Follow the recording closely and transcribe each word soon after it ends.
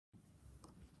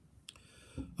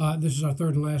This is our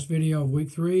third and last video of week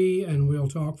 3, and we'll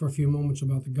talk for a few moments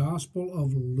about the Gospel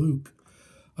of Luke.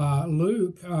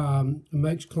 Luke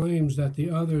makes claims that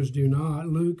the others do not.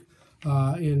 Luke,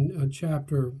 in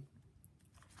chapter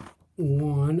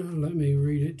 1, let me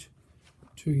read it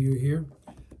to you here,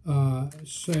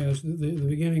 says, the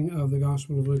beginning of the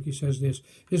Gospel of Luke, he says this: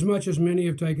 "As much as many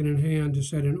have taken in hand to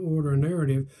set in order a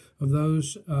narrative of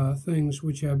those things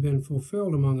which have been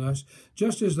fulfilled among us,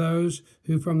 just as those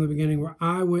who from the beginning were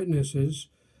eyewitnesses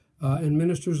and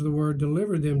ministers of the word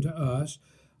delivered them to us,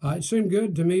 it seemed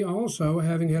good to me also,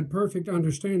 having had perfect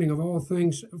understanding of all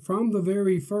things from the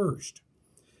very first,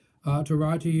 to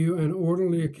write to you an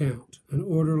orderly account." An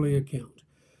orderly account.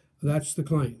 That's the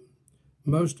claim.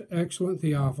 "Most excellent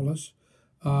Theophilus,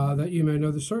 that you may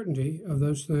know the certainty of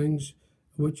those things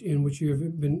in which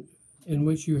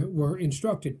you were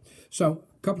instructed." So,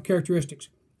 a couple of characteristics.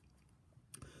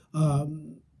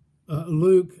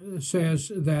 Luke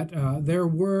says that there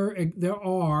were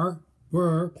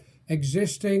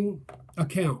existing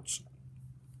accounts,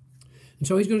 and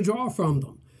so he's going to draw from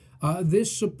them.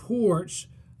 This supports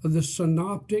the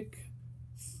synoptic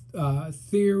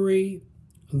theory,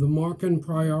 the Markan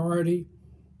priority.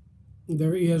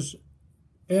 There is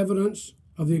evidence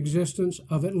of the existence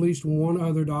of at least one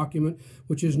other document,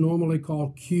 which is normally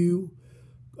called Q,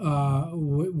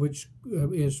 which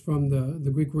is from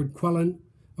the Greek word quellen,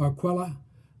 or quella,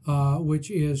 which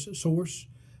is source.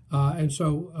 And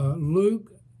so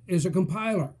Luke is a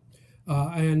compiler.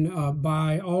 And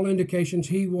by all indications,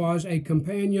 he was a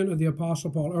companion of the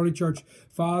Apostle Paul. Early church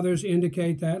fathers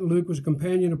indicate that Luke was a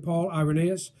companion of Paul.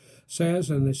 Irenaeus says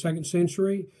in the 2nd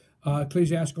century,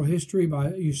 Ecclesiastical History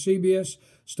by Eusebius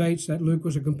states that Luke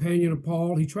was a companion of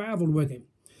Paul. He traveled with him.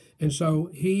 And so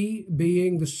he,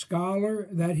 being the scholar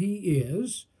that he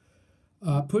is,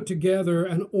 put together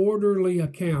an orderly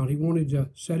account. He wanted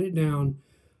to set it down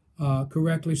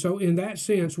correctly. So in that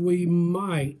sense, we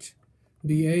might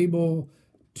be able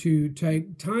to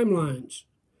take timelines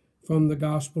from the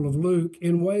Gospel of Luke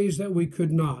in ways that we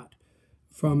could not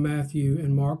from Matthew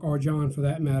and Mark, or John for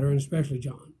that matter, and especially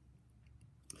John.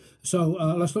 So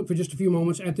let's look for just a few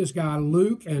moments at this guy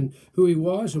Luke and who he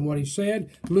was and what he said.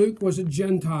 Luke was a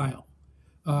Gentile.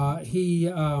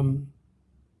 We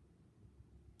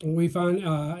find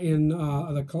in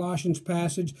the Colossians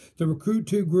passage there were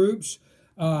two groups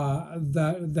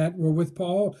that were with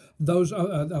Paul, those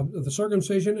of the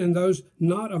circumcision and those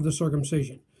not of the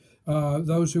circumcision.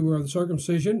 Those who were of the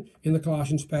circumcision in the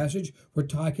Colossians passage were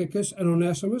Tychicus and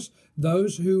Onesimus.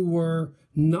 Those who were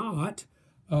not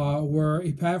were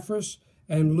Epaphras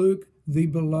and Luke, the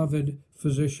beloved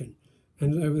physician.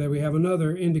 And there we have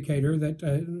another indicator that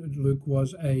Luke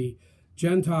was a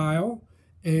Gentile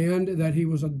and that he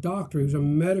was a doctor. He was a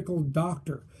medical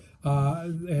doctor.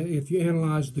 If you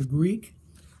analyze the Greek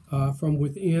from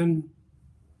within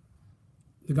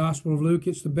the Gospel of Luke,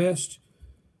 it's the best.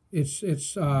 It's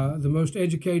the most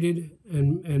educated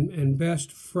and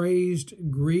best phrased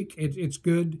Greek. It's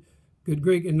good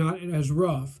Greek and not as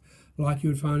rough like you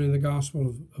would find in the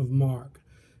Gospel of Mark.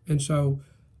 And so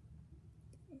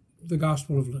the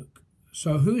Gospel of Luke.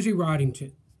 So who is he writing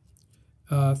to?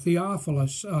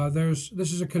 Theophilus.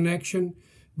 This is a connection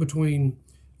between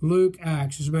Luke,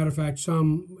 Acts. As a matter of fact,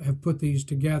 some have put these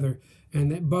together,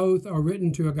 and that both are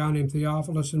written to a guy named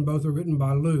Theophilus, and both are written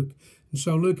by Luke. And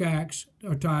so Luke, Acts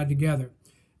are tied together.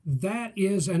 That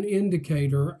is an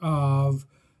indicator of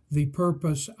the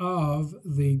purpose of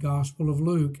the Gospel of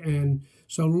Luke. And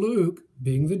so Luke,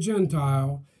 being the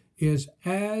Gentile, is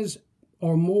as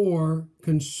or more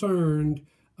concerned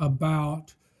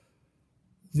about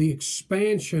the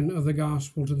expansion of the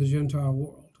gospel to the Gentile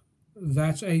world.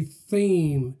 That's a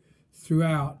theme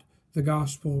throughout the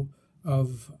Gospel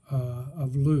of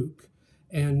Luke.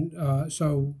 And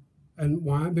and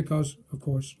why? Because, of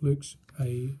course, Luke's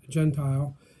a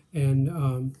Gentile, and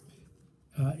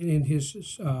in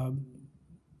his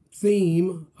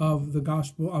theme of the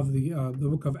Gospel of the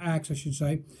book of Acts, I should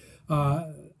say,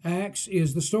 Acts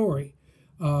is the story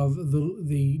of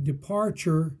the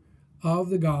departure of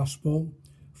the gospel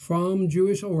from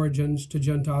Jewish origins to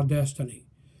Gentile destiny.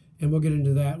 And we'll get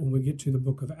into that when we get to the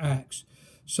book of Acts.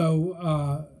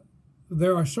 So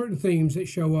there are certain themes that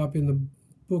show up in the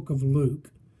book of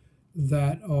Luke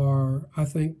that are, I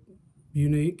think,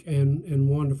 unique and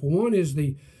wonderful. One is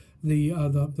the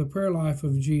prayer life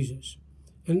of Jesus.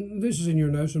 And this is in your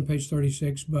notes on page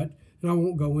 36, and I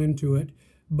won't go into it,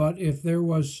 but if there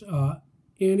was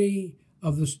any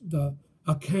of the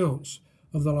accounts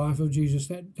of the life of Jesus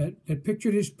that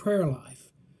pictured his prayer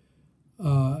life,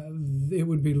 it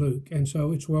would be Luke. And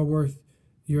so it's well worth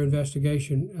your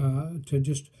investigation to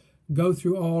just go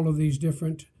through all of these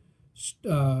different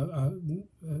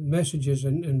messages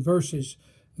and verses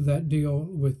that deal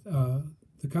with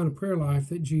the kind of prayer life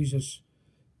that Jesus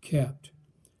kept.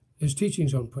 His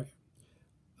teachings on prayer.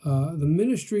 The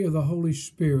ministry of the Holy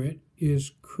Spirit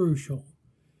is crucial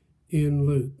in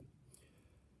Luke.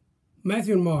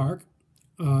 Matthew and Mark,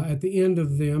 at the end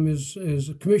of them, is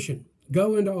a commission.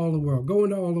 Go into all the world. Go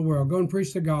into all the world. Go and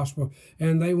preach the gospel.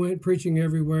 And they went preaching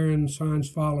everywhere and signs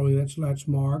following. That's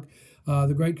Mark.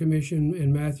 The Great Commission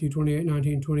in Matthew 28,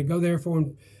 19, 20. Go therefore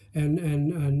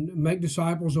and make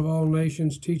disciples of all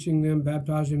nations, teaching them,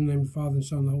 baptizing them in the name of the Father and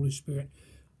Son and the Holy Spirit.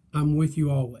 I'm with you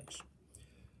always.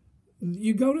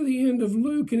 You go to the end of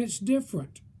Luke and it's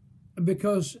different,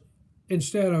 because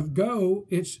instead of go,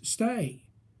 it's stay.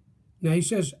 Now he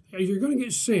says, you're going to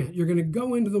get sent. You're going to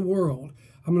go into the world.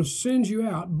 I'm going to send you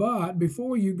out. But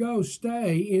before you go,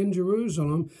 stay in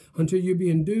Jerusalem until you be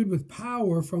endued with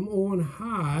power from on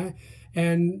high.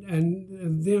 And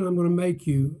then I'm going to make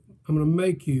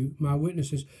you my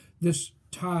witnesses. This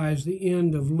ties the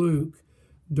end of Luke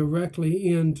directly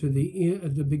into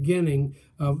the beginning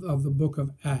of the book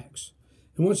of Acts.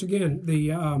 And once again,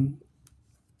 the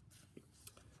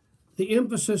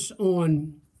emphasis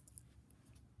on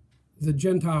the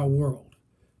Gentile world.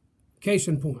 Case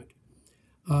in point,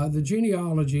 the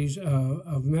genealogies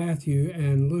of Matthew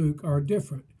and Luke are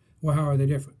different. Well, how are they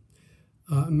different?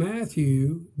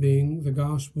 Matthew, being the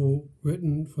gospel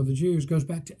written for the Jews, goes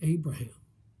back to Abraham.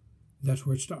 That's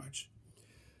where it starts.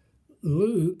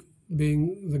 Luke,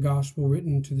 being the gospel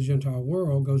written to the Gentile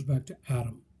world, goes back to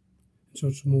Adam. So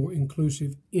it's more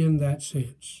inclusive in that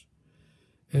sense.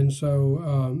 And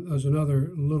so there's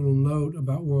another little note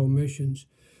about world missions.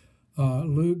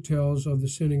 Luke tells of the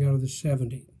sending out of the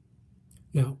 70.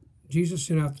 Now, Jesus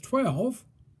sent out the 12,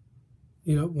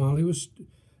 while he was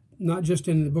not just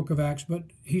in the book of Acts, but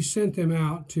he sent them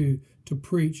out to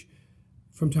preach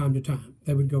from time to time.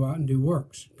 They would go out and do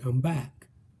works, come back.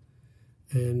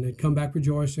 And they'd come back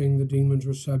rejoicing, the demons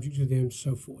were subject to them, and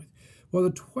so forth. Well, the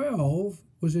 12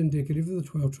 was indicative of the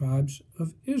 12 tribes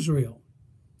of Israel.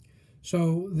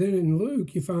 So then in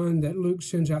Luke, you find that Luke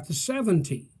sends out the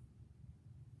 70.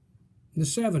 The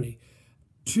 70.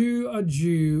 To a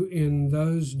Jew in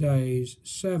those days,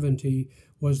 70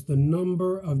 was the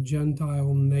number of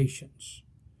Gentile nations.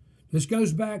 This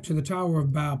goes back to the Tower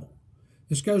of Babel.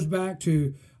 This goes back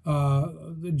to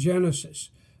the Genesis.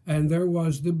 And there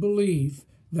was the belief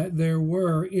that there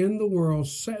were in the world,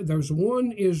 there's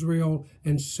one Israel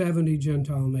and 70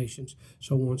 Gentile nations.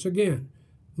 So once again,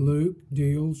 Luke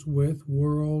deals with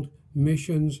world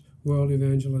missions, world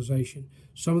evangelization.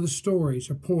 Some of the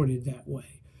stories are pointed that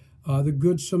way. The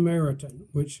Good Samaritan,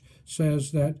 which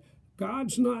says that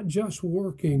God's not just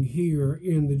working here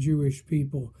in the Jewish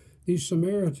people. These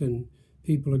Samaritan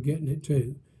people are getting it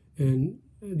too. And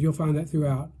you'll find that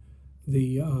throughout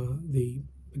the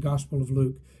Gospel of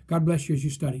Luke. God bless you as you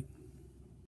study.